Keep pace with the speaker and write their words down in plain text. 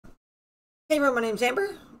Hey everyone, my name's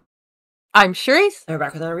Amber. I'm Charisse. And we're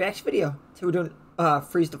back with another reaction video. So we're doing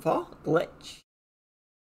Freeze to Fall, Glitch.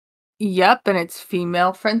 Yep, and it's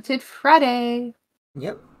female-fronted Friday.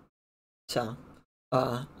 Yep. So,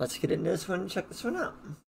 let's get into this one and check this one out.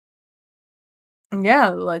 Yeah,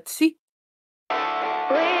 let's see.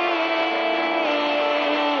 Which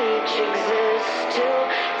exists to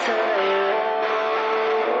tyrants.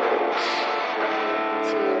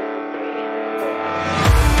 2, 3, 4.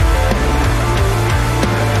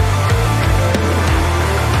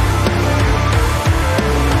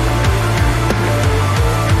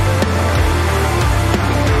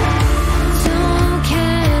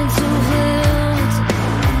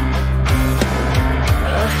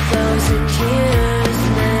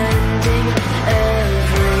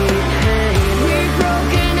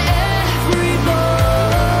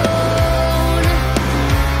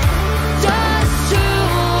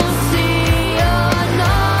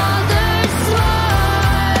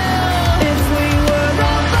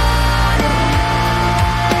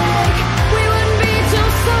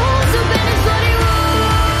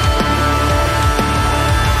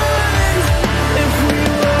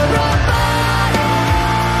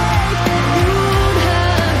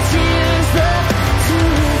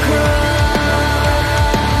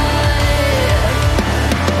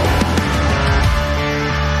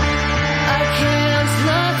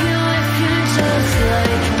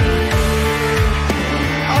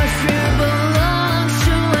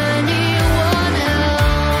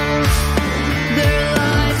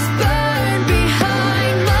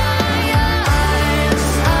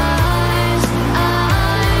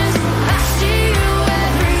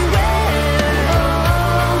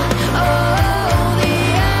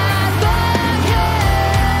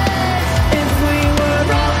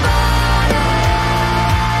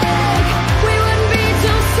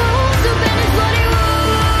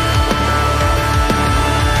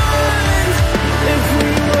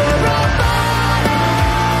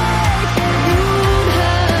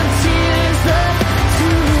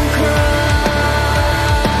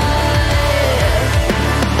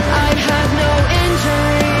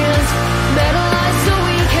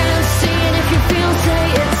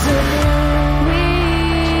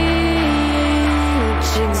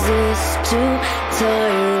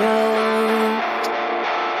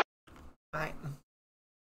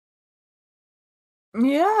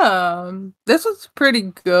 Yeah, this was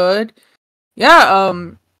pretty good. Yeah,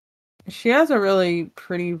 she has a really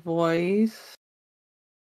pretty voice.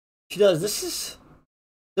 She does.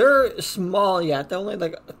 They're small yet. They're only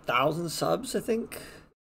like 1,000 subs, I think.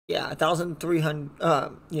 Yeah, 1,300.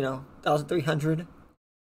 1,300.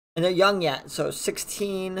 And they're young yet, so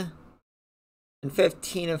 16 and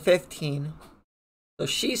 15 and 15. So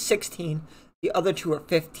she's 16. The other two are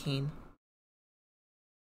 15.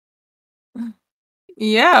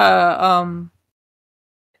 Yeah,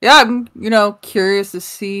 I'm, curious to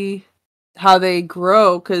see how they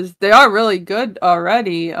grow, because they are really good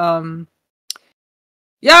already. Yeah,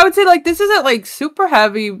 I would say, like, this isn't, like, super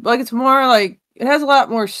heavy. Like, it's more, like, it has a lot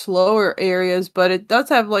more slower areas, but it does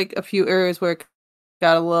have, like, a few areas where it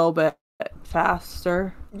got a little bit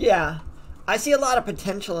faster. Yeah, I see a lot of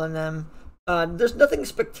potential in them. There's nothing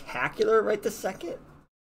spectacular right this second,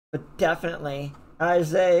 but definitely as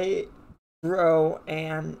they grow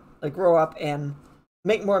up and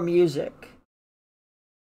make more music.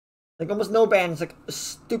 Like, almost no band is like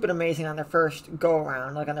stupid amazing on their first go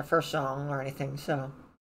around, like on their first song or anything. So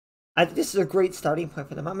I think this is a great starting point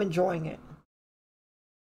for them. I'm enjoying it.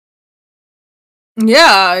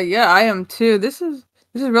 Yeah, I am too. This is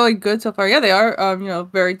really good so far. Yeah, they are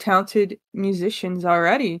very talented musicians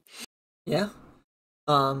already. Yeah.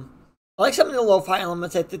 I like some of the lo-fi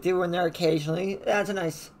elements that they do in there occasionally. It adds a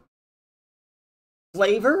nice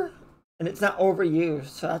flavor, and it's not overused,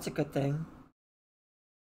 so that's a good thing.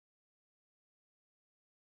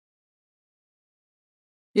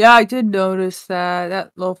 Yeah, I did notice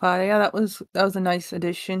that lo-fi. Yeah, that was a nice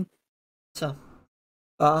addition. So,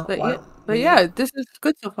 but yeah, this is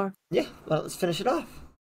good so far. Yeah, well, let's finish it off.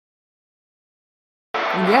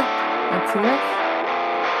 Yeah, let's hear it.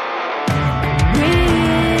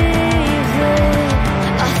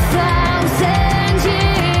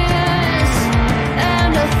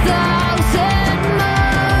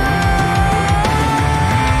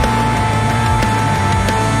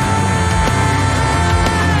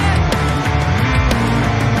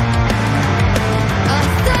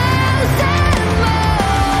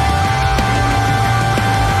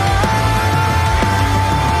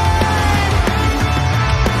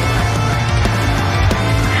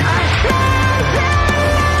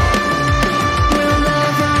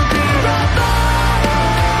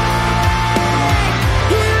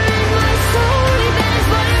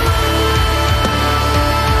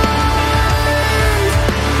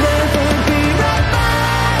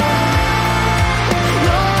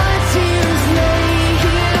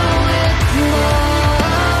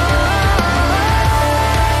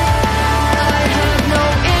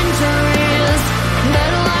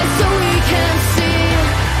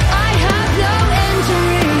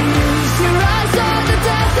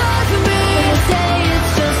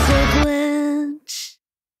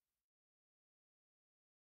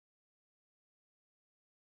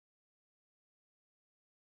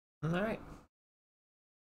 All right.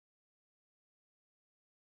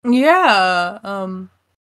 Yeah.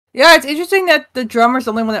 Yeah, it's interesting that the drummer's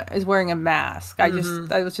the only one that is wearing a mask. Mhm.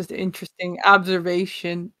 That was just an interesting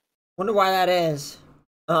observation. Wonder why that is.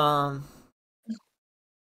 Yeah,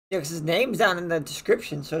 because his name's down in the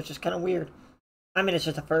description, so it's just kind of weird. I mean, it's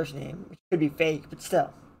just a first name, which could be fake, but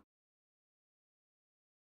still.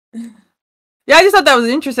 Yeah, I just thought that was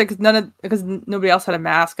interesting because nobody else had a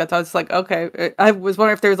mask. I thought it's like, okay, I was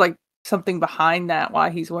wondering if there was like something behind that why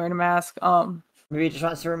he's wearing a mask. Maybe he just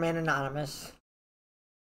wants to remain anonymous.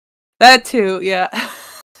 That too, yeah.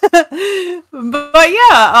 But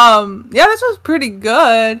yeah, yeah, this was pretty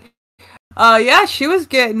good. Yeah, she was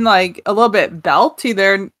getting like a little bit belty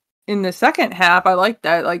there in the second half. I like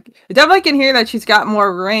that. Like, I definitely can hear that she's got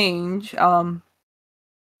more range.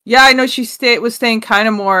 Yeah, I know she was staying kind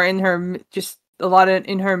of more in her just a lot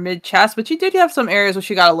in her mid chest, but she did have some areas where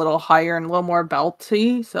she got a little higher and a little more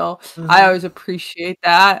belty. So I always appreciate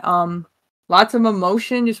that. Lots of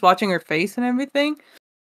emotion just watching her face and everything.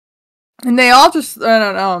 And they all just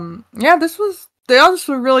yeah, they all just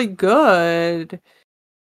were really good.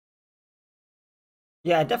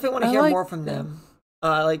 Yeah, I definitely want to I hear like more from them.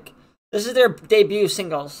 them. Like this is their debut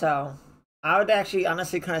single, so I would actually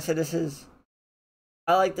honestly kind of say this is.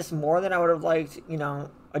 I like this more than I would have liked,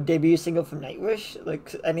 a debut single from Nightwish,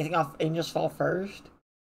 like anything off Angels Fall First.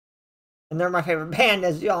 And they're my favorite band,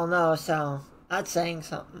 as you all know, so that's saying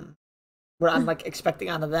something. What I'm like expecting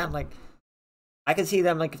out of them, like I can see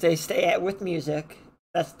them like if they stay with music,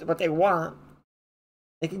 that's what they want.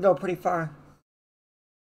 They can go pretty far.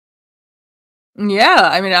 Yeah,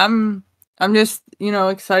 I mean, I'm just,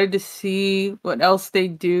 excited to see what else they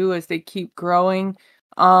do as they keep growing.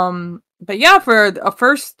 But yeah, for a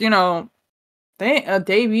first, a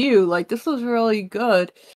debut, like this was really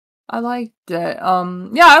good. I liked it.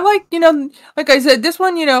 Yeah, I like, like I said, this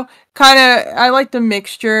one, kind of, I like the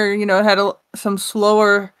mixture. It had some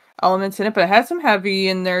slower elements in it, but it had some heavy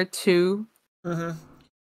in there too. I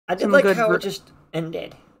did Some like good. how it just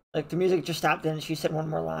ended. Like the music just stopped and she said one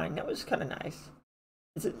more line. That was kind of nice.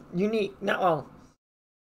 It's a unique, not well.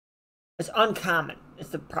 It's uncommon. It's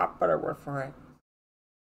the better word for it.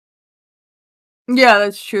 Yeah,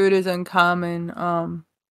 that's true. It is uncommon.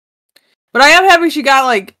 But I am happy she got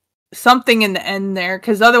like something in the end there,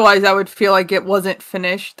 because otherwise I would feel like it wasn't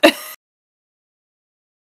finished.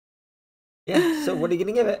 Yeah. So what are you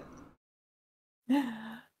gonna give it?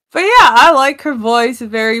 But yeah, I like her voice.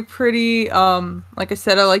 Very pretty. Like I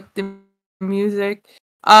said, I like the music.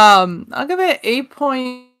 I'll give it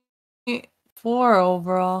 8.4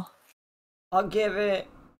 overall. I'll give it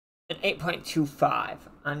an 8.25.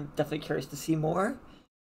 I'm definitely curious to see more,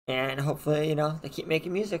 and hopefully, they keep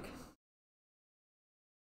making music.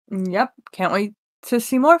 Yep, can't wait to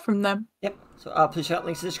see more from them. Yep. So please check out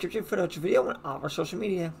links in the description for the video and all of our social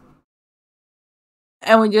media.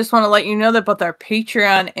 And we just want to let you know that both our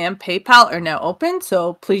Patreon and PayPal are now open,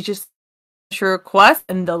 so please just your request,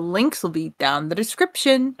 and the links will be down in the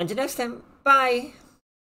description. Until next time, bye.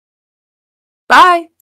 Bye.